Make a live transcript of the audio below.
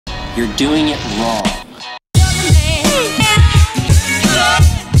You're doing it wrong.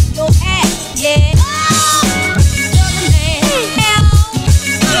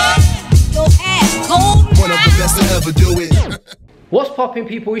 One of the best to ever do it. What's poppin',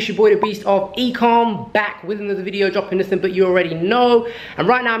 people? It's your boy the Beast of Ecom, back with another video, dropping nothing but you already know. And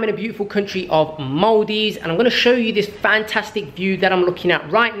right now I'm in a beautiful country of Maldives, and I'm going to show you this fantastic view that I'm looking at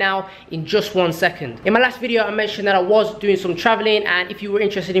right now in just 1 second. In my last video I mentioned that I was doing some traveling, and if you were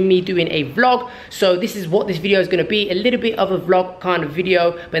interested in me doing a vlog, so this is what this video is going to be, a little bit of a vlog kind of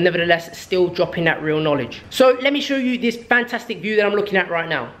video, but nevertheless still dropping that real knowledge. So let me show you this fantastic view that I'm looking at right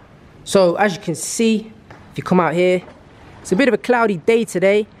now. So as you can see, if you come out here, it's a bit of a cloudy day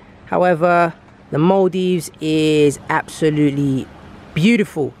today. However, the Maldives is absolutely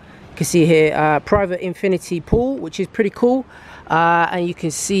beautiful. You can see here private infinity pool, which is pretty cool. And you can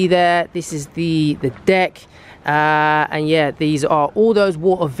see there, this is the deck. And yeah, these are all those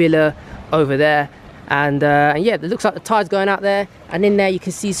water villa over there. And yeah, it looks like the tide's going out there. And in there you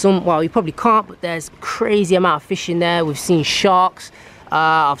can see some, well, you probably can't, but there's crazy amount of fish in there. We've seen sharks,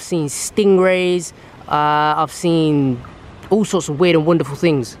 I've seen stingrays, I've seen all sorts of weird and wonderful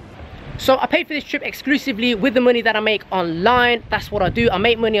things. So I paid for this trip exclusively with the money that I make online. That's what I do. I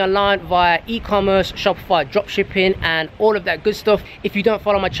make money online via e-commerce, Shopify Dropshipping, and all of that good stuff. If you don't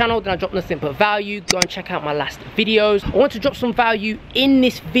follow my channel, then I drop nothing but value. Go and check out my last videos. I want to drop some value in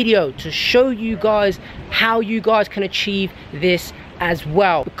this video to show you guys how you guys can achieve this as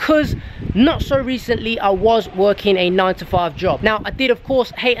well, because not so recently I was working a 9-to-5 job. Now I did of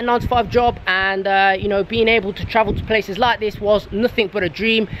course hate a 9-to-5 job, and you know, being able to travel to places like this was nothing but a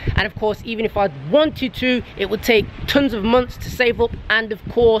dream. And of course, even if I wanted to, it would take tons of months to save up, and of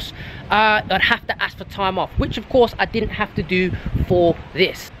course I'd have to ask for time off, which of course I didn't have to do for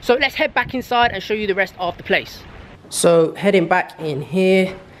this. So let's head back inside and show you the rest of the place. So heading back in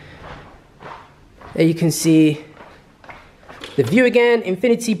here, there you can see the view again,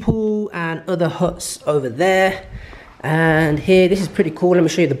 infinity pool and other huts over there. And here, this is pretty cool. Let me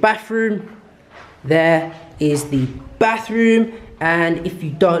show you the bathroom. There is the bathroom, and if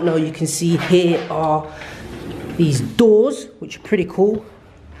you don't know, you can see here are these doors, which are pretty cool.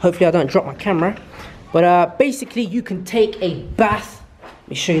 Hopefully I don't drop my camera, but basically you can take a bath. Let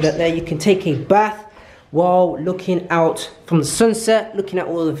me show you that there. You can take a bath while looking out from the sunset, looking at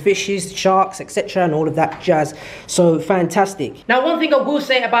all the fishes, sharks, etc., and all of that jazz. So fantastic. Now, one thing I will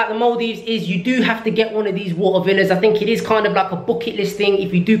say about the Maldives is you do have to get one of these water villas. I think it is kind of like a bucket list thing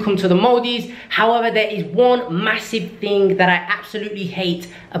if you do come to the Maldives. However, there is one massive thing that I absolutely hate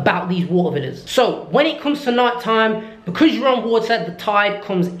about these water villas. So when it comes to night time, because you're on water, the tide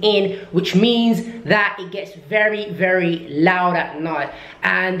comes in, which means that it gets very, very loud at night,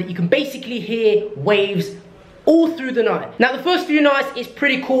 and you can basically hear waves all through the night. Now the first few nights is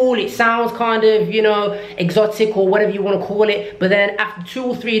pretty cool, it sounds kind of, you know, exotic or whatever you want to call it, but then after 2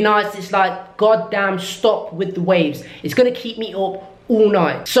 or 3 nights it's like, goddamn, stop with the waves. It's gonna keep me up all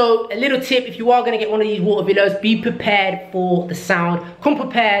night. So a little tip, if you are going to get one of these water villas, be prepared for the sound. Come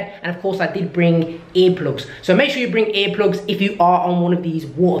prepared. And of course I did bring earplugs, so make sure you bring earplugs if you are on one of these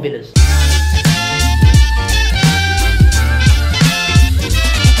water villas.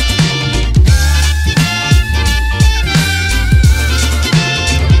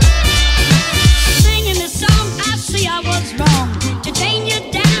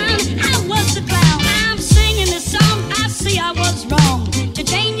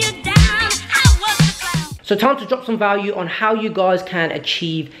 So time to drop some value on how you guys can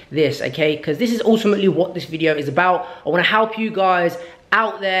achieve this, okay? Because this is ultimately what this video is about. I want to help you guys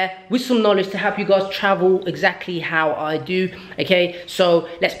out there with some knowledge to help you guys travel exactly how I do, okay? So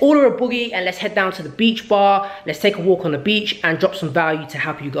let's order a boogie and let's head down to the beach bar. Let's take a walk on the beach and drop some value to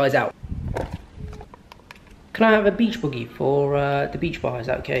help you guys out. Can I have a beach boogie for the beach bar? Is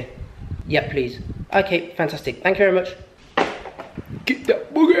that okay? Yeah, please. Okay, fantastic. Thank you very much. Get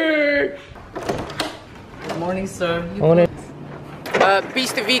that boogie! Good morning, sir. Morning.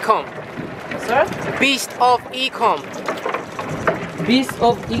 Beast of Ecom. Sir? Beast of Ecom. Beast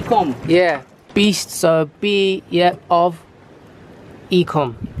of Ecom. Yeah. Beast, so B, yeah, of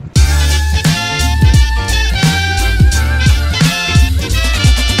Ecom.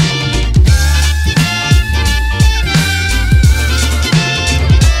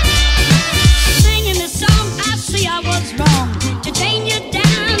 Singing this song, I see I was wrong. To chain you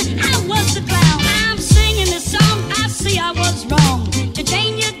down, I was the clown. I'm singing this song, I see I was wrong. To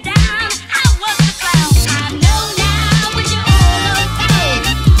chain you down, I was the clown. I know now what you're all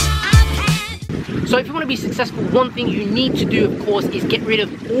about. So if you want to be successful successful, one thing you need to do, of course, is get rid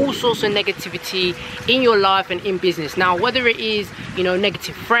of all sorts of negativity in your life and in business. Now, whether it is, you know,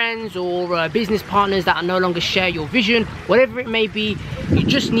 negative friends or business partners that no longer share your vision, whatever it may be, you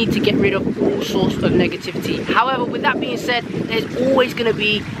just need to get rid of all sorts of negativity. However, with that being said, there's always going to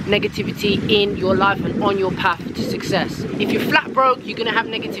be negativity in your life and on your path to success. If you're flat broke, you're going to have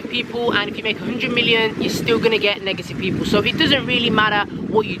negative people, and if you make 100 million, you're still going to get negative people. So it doesn't really matter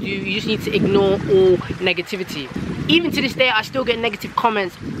what you do, you just need to ignore all negativity. Even to this day, I still get negative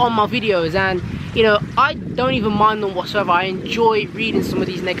comments on my videos, and you know, I don't even mind them whatsoever. I enjoy reading some of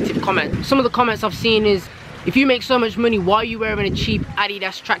these negative comments. Some of the comments I've seen is, if you make so much money, why are you wearing a cheap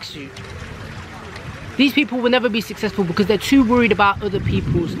Adidas tracksuit? These people will never be successful because they're too worried about other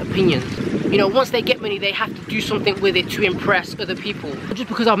people's opinions. You know, once they get money, they have to do something with it to impress other people. Just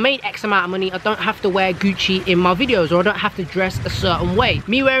because I've made X amount of money, I don't have to wear Gucci in my videos, or I don't have to dress a certain way.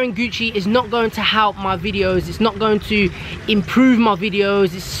 Me wearing Gucci is not going to help my videos. It's not going to improve my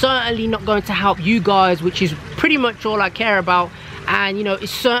videos. It's certainly not going to help you guys, which is pretty much all I care about. And you know,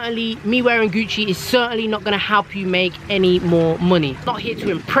 it's certainly, me wearing Gucci is certainly not going to help you make any more money. I'm not here to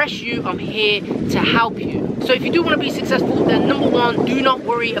impress you, I'm here to help you. So if you do want to be successful, then number one, do not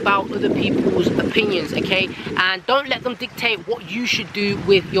worry about other people's opinions, okay? And don't let them dictate what you should do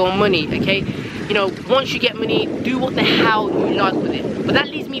with your money, okay? You know, once you get money, do what the hell you like with it. But that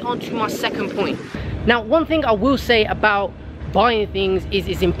leads me on to my second point. Now, one thing I will say about buying things is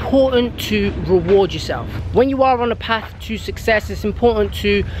it's important to reward yourself. When you are on a path to success, it's important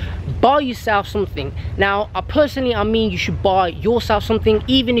to buy yourself something. Now, I mean you should buy yourself something,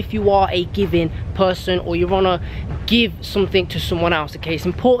 even if you are a giving person or you want to give something to someone else, okay? It's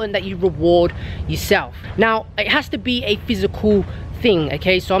important that you reward yourself. Now, it has to be a physical thing,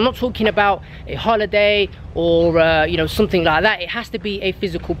 okay? So I'm not talking about a holiday or you know, something like that. It has to be a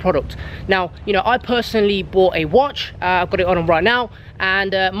physical product. Now, you know, I personally bought a watch. I've got it on right now,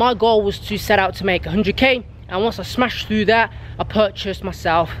 and my goal was to set out to make 100k, and once I smashed through that, I purchased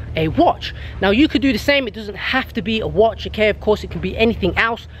myself a watch. Now, you could do the same. It doesn't have to be a watch, okay? Of course, it can be anything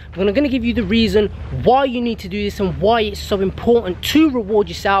else, but I'm going to give you the reason why you need to do this and why it's so important to reward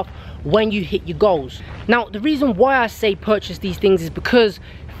yourself when you hit your goals. Now, the reason why I say purchase these things is because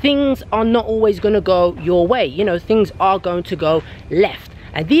things are not always going to go your way. You know, things are going to go left.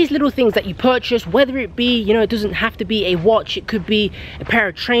 And these little things that you purchase, whether it be, you know, it doesn't have to be a watch, it could be a pair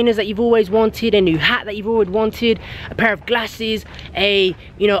of trainers that you've always wanted, a new hat that you've always wanted, a pair of glasses, you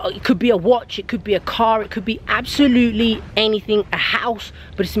know, it could be a watch, it could be a car, it could be absolutely anything, a house,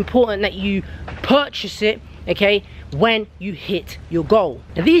 but it's important that you purchase it, okay, when you hit your goal.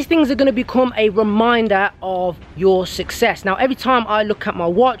 And these things are going to become a reminder of your success. Now, every time I look at my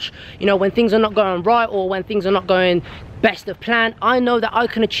watch, you know, when things are not going right or when things are not going best of plan, I know that I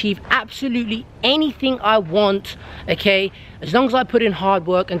can achieve absolutely anything I want, okay, as long as I put in hard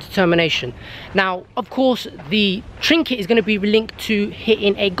work and determination. Now, of course, the trinket is going to be linked to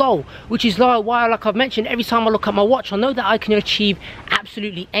hitting a goal, which is why, like I've mentioned, every time I look at my watch, I know that I can achieve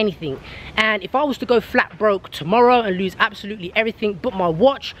absolutely anything. And if I was to go flat broke tomorrow and lose absolutely everything but my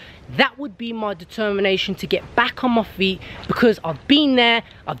watch, that would be my determination to get back on my feet, because I've been there,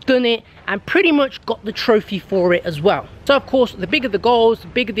 I've done it, and pretty much got the trophy for it as well. So of course, the bigger the goals, the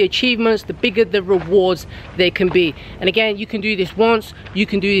bigger the achievements, the bigger the rewards they can be. And again, you can do this once, you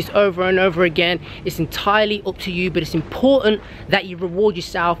can do this over and over again. It's entirely up to you, but it's important that you reward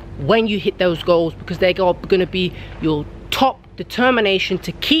yourself when you hit those goals, because they're going to be your top determination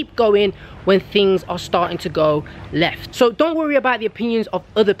to keep going when things are starting to go left. So don't worry about the opinions of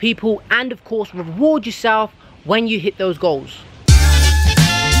other people, and of course, reward yourself when you hit those goals.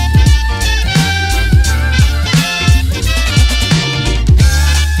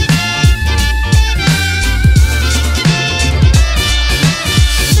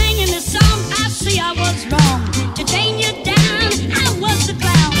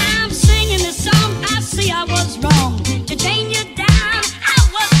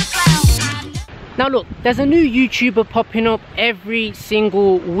 Now look, there's a new YouTuber popping up every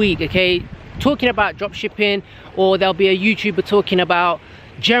single week, okay, talking about dropshipping, or there'll be a YouTuber talking about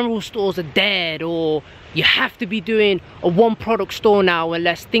general stores are dead, or you have to be doing a one product store now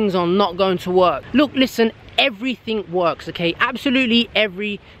unless things are not going to work. Look, listen, everything works, okay, absolutely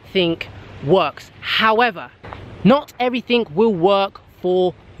everything works. However, not everything will work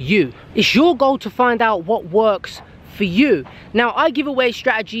for you. It's your goal to find out what works for you. Now, I give away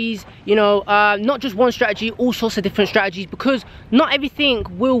strategies, you know, not just one strategy, all sorts of different strategies, because not everything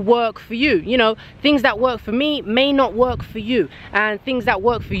will work for you. You know, things that work for me may not work for you, and things that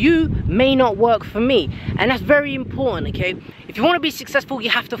work for you may not work for me, and that's very important. Okay, if you want to be successful, you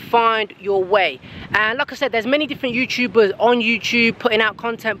have to find your way. And like I said, there's many different YouTubers on YouTube putting out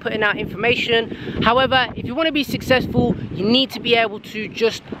content, putting out information. However, if you want to be successful, you need to be able to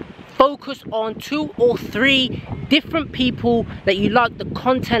just focus on 2 or 3 different people that you like the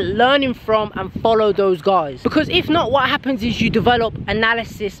content learning from, and follow those guys. Because if not, what happens is you develop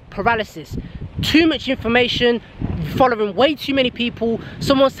analysis paralysis. Too much information, following way too many people.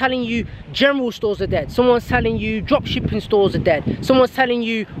 Someone's telling you general stores are dead, someone's telling you drop shipping stores are dead, someone's telling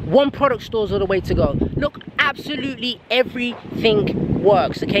you one product stores are the way to go. Look, absolutely everything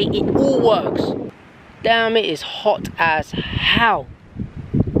works. Okay, it all works. Damn, it is hot as hell.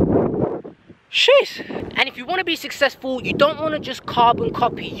 Shit. And if you want to be successful, you don't want to just carbon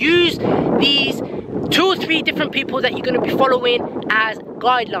copy. Use these 2 or 3 different people that you're going to be following as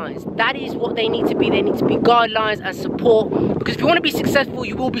guidelines. That is what they need to be. They need to be guidelines and support, because if you want to be successful,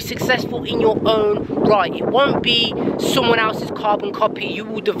 you will be successful in your own right. It won't be someone else's carbon copy. You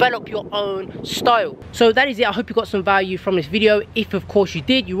will develop your own style. So that is it. I hope you got some value from this video. If of course you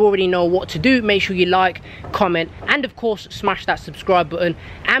did, you already know what to do. Make sure you like, comment, and of course smash that subscribe button,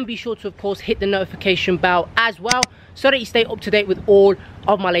 and be sure to of course hit the notification bell as well, so that you stay up to date with all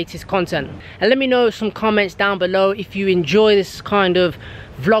of my latest content. And let me know some comments down below if you enjoy this kind of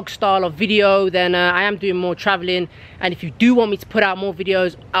vlog style of video. Then I am doing more traveling, and if you do want me to put out more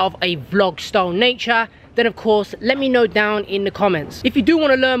videos of a vlog style nature, then of course let me know down in the comments. If you do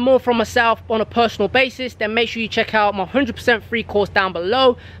want to learn more from myself on a personal basis, then make sure you check out my 100% free course down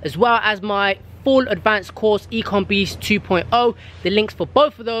below, as well as my full advanced course Ecom Beast 2.0. The links for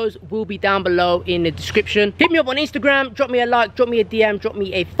both of those will be down below in the description. Hit me up on Instagram, drop me a like, drop me a DM, drop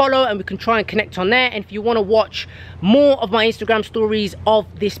me a follow, and we can try and connect on there. And if you want to watch more of my Instagram stories of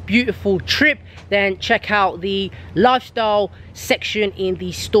this beautiful trip, then check out the lifestyle section in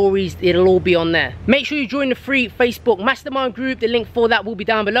the stories. It'll all be on there. Make sure you join the free Facebook mastermind group. The link for that will be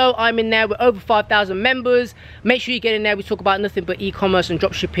down below. I'm in there with over 5,000 members. Make sure you get in there. We talk about nothing but e-commerce and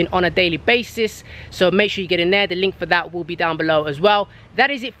dropshipping on a daily basis, so make sure you get in there. The link for that will be down below as well.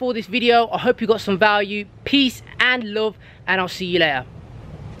 That is it for this video. I hope you got some value. Peace and love, and I'll see you later.